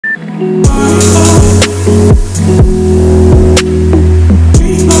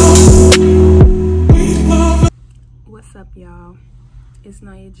It's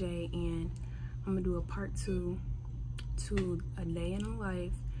Nia J, and I'm gonna do a part 2 to a day in a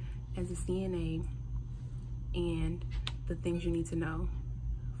life as a CNA and the things you need to know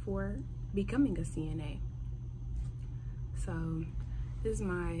for becoming a CNA. So this is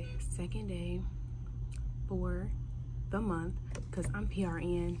my second day for the month because I'm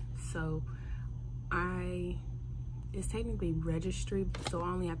PRN, so it's technically registry, so I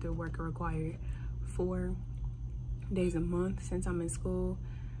only have to work a required 4 days a month. Since I'm in school,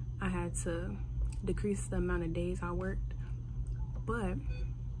 I had to decrease the amount of days I worked, but I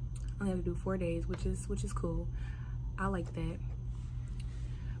only have to do 4 days, which is cool. I like that.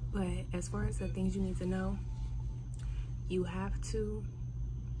 But as far as the things you need to know, you have to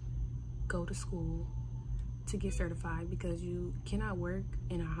go to school to get certified because you cannot work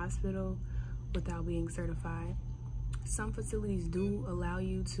in a hospital without being certified. Some facilities do allow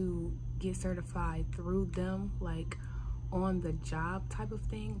you to get certified through them, like on the job type of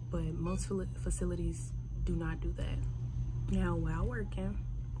thing, but most facilities do not do that. Now, while working,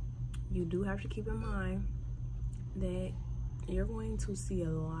 you do have to keep in mind that you're going to see a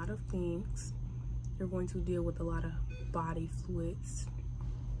lot of things. You're going to deal with a lot of body fluids,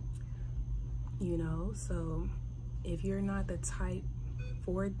 you know, so if you're not the type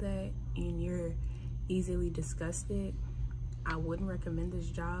for that and you're easily disgusted, I wouldn't recommend this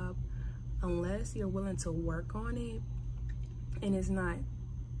job unless you're willing to work on it and it's not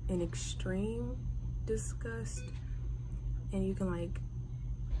an extreme disgust and you can like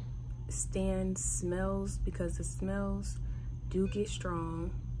stand smells, because the smells do get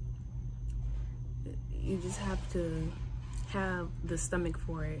strong. You just have to have the stomach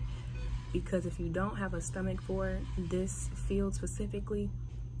for it, because if you don't have a stomach for this field specifically,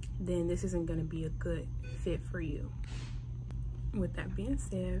 then this isn't going to be a good fit for you. With that being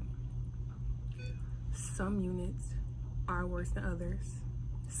said, some units are worse than others.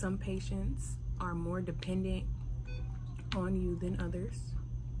 Some patients are more dependent on you than others,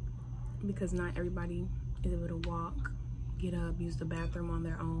 because not everybody is able to walk, get up, use the bathroom on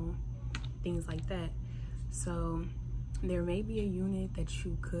their own, things like that. So there may be a unit that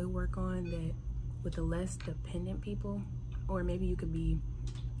you could work on that with the less dependent people, or maybe you could be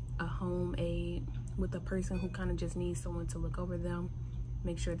a home aide with a person who kind of just needs someone to look over them,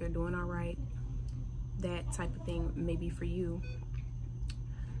 make sure they're doing all right. That type of thing may be for you.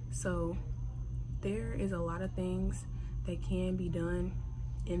 So there is a lot of things that can be done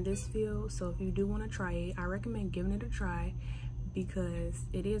in this field. So if you do want to try it, I recommend giving it a try, because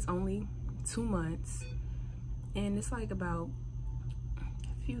it is only 2 months and it's like about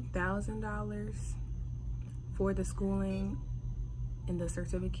a few $1,000s for the schooling and the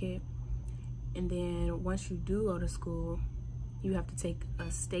certificate. And then once you do go to school, you have to take a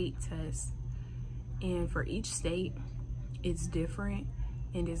state test, and for each state it's different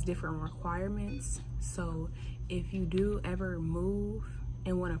and there's different requirements. So if you do ever move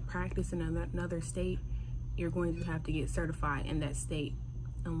and want to practice in another state, you're going to have to get certified in that state,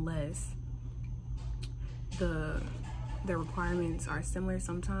 unless the requirements are similar.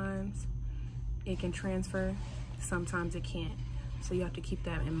 Sometimes it can transfer, sometimes it can't. So you have to keep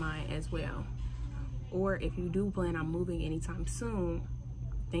that in mind as well. Or if you do plan on moving anytime soon,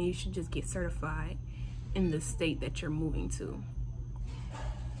 then you should just get certified in the state that you're moving to.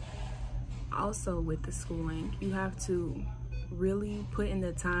 Also, with the schooling, you have to really put in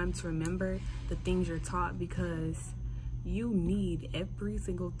the time to remember the things you're taught, because you need every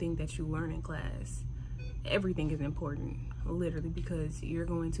single thing that you learn in class. Everything is important, literally, because you're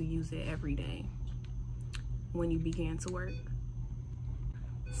going to use it every day when you begin to work.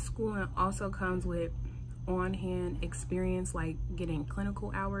 Schooling also comes with on-hand experience, like getting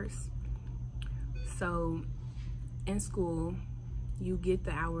clinical hours. So in school, you get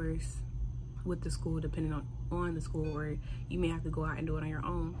the hours with the school depending on the school, or you may have to go out and do it on your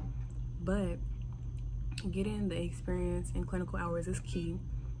own. But getting the experience in clinical hours is key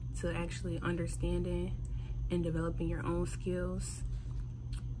to actually understanding and developing your own skills.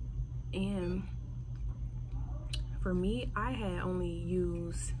 And for me, I had only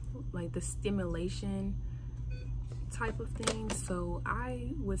used like the stimulation type of thing, so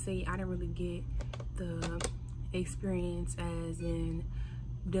I would say I didn't really get the experience as in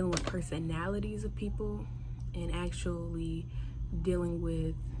dealing with personalities of people and actually dealing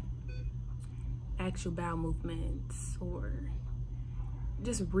with actual bowel movements or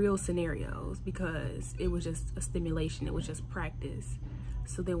just real scenarios, because it was just a stimulation, it was just practice.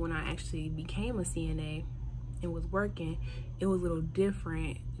 So then when I actually became a CNA and was working, it was a little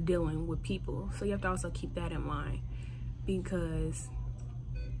different dealing with people. So you have to also keep that in mind, because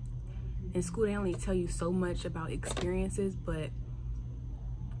in school they only tell you so much about experiences, but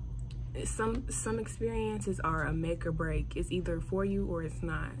some experiences are a make or break. It's either for you or it's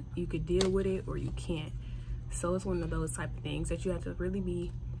not. You could deal with it or you can't. So it's one of those type of things that you have to really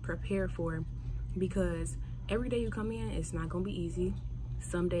be prepared for, because every day you come in, it's not gonna be easy.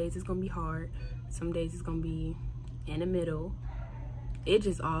 Some days it's gonna be hard. Some days it's gonna be in the middle. It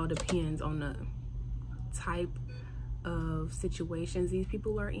just all depends on the type of situations these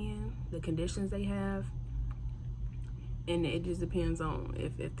people are in, the conditions they have, and it just depends on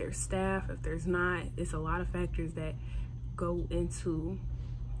if there's staff, if there's not. It's a lot of factors that go into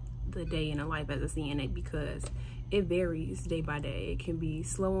the day in the life as a CNA, because it varies day by day. It can be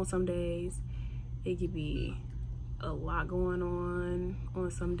slow on some days. It could be a lot going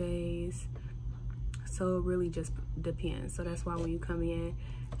on some days. So it really just depends. So that's why when you come in,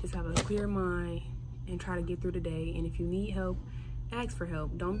 just have a clear mind and try to get through the day. And if you need help, ask for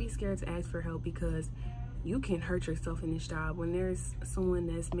help. Don't be scared to ask for help, because you can hurt yourself in this job. When there's someone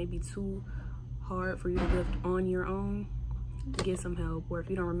that's maybe too hard for you to lift on your own, get some help. Or if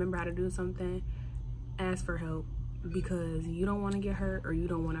you don't remember how to do something, ask for help, because you don't want to get hurt or you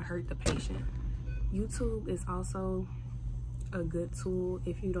don't want to hurt the patient. YouTube is also a good tool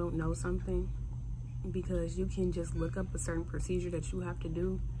if you don't know something, because you can just look up a certain procedure that you have to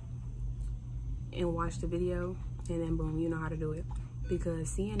do and watch the video, and then boom, you know how to do it. Because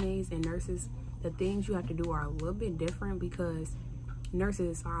CNAs and nurses, the things you have to do are a little bit different, because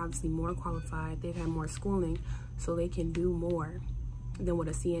nurses are obviously more qualified. They've had more schooling, so they can do more than what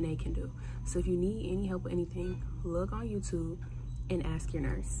a CNA can do. So if you need any help with anything, look on YouTube and ask your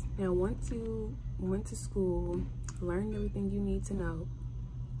nurse. Now, once you went to school, learned everything you need to know,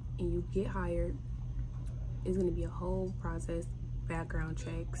 and you get hired, it's going to be a whole process, background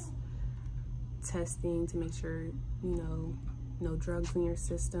checks, testing to make sure, you know, no drugs in your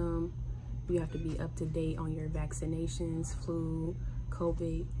system. You have to be up to date on your vaccinations, flu,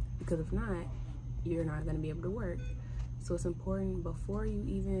 COVID, because if not, you're not going to be able to work. So it's important before you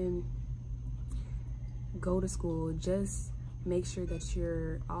even go to school, just make sure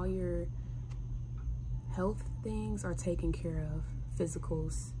that all your health things are taken care of,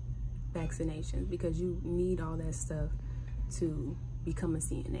 physicals, vaccinations, because you need all that stuff to become a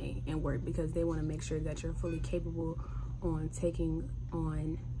CNA and work, because they want to make sure that you're fully capable on taking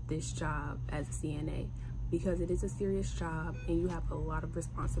on this job as a CNA, because it is a serious job and you have a lot of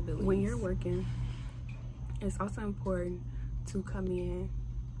responsibilities. When you're working, it's also important to come in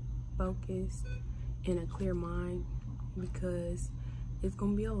focused, in a clear mind, because it's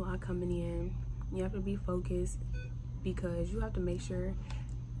going to be a lot coming in. You have to be focused, because you have to make sure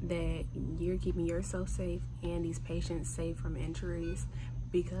that you're keeping yourself safe and these patients safe from injuries,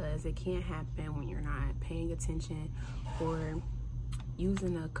 because it can't happen when you're not paying attention or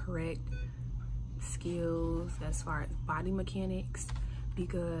using the correct skills as far as body mechanics,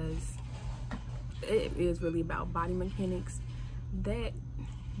 because it is really about body mechanics. That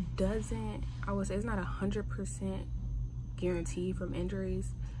doesn't, I would say it's not 100% guaranteed from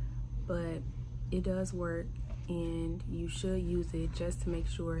injuries, but it does work, and you should use it just to make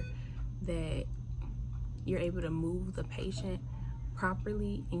sure that you're able to move the patient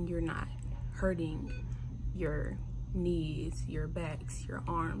properly and you're not hurting your knees, your backs, your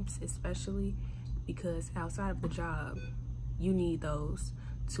arms, especially because outside of the job, you need those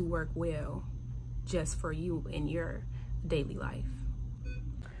to work well just for you in your daily life.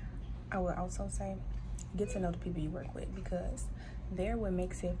 I would also say, get to know the people you work with, because they're what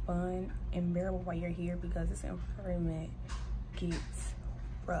makes it fun and bearable while you're here, because this environment gets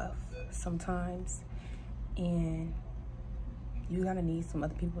rough sometimes and you're gonna need some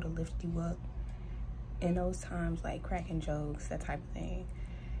other people to lift you up in those times, like cracking jokes, that type of thing.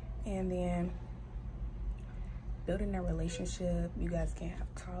 And then building that relationship, you guys can have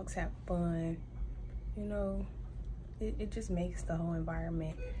talks, have fun, you know, it just makes the whole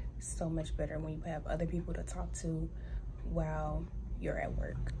environment so much better when you have other people to talk to while you're at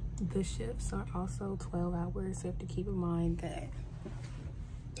work. The shifts are also 12 hours, so you have to keep in mind that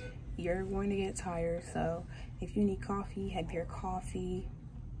you're going to get tired. So if you need coffee, have your coffee.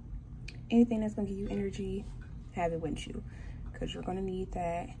 Anything that's going to give you energy, have it with you, because you're going to need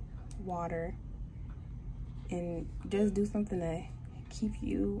that. Water, and just do something to keep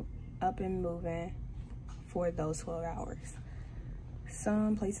you up and moving for those 12 hours.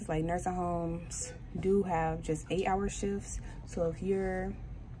 Some places like nursing homes do have just 8-hour shifts, so if you're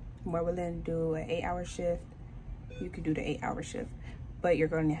more willing to do an 8-hour shift, you could do the 8-hour shift, but you're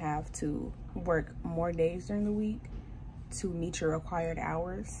going to have to work more days during the week to meet your required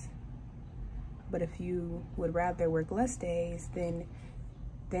hours. But if you would rather work less days, then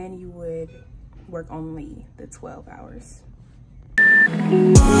you would work only the 12 hours.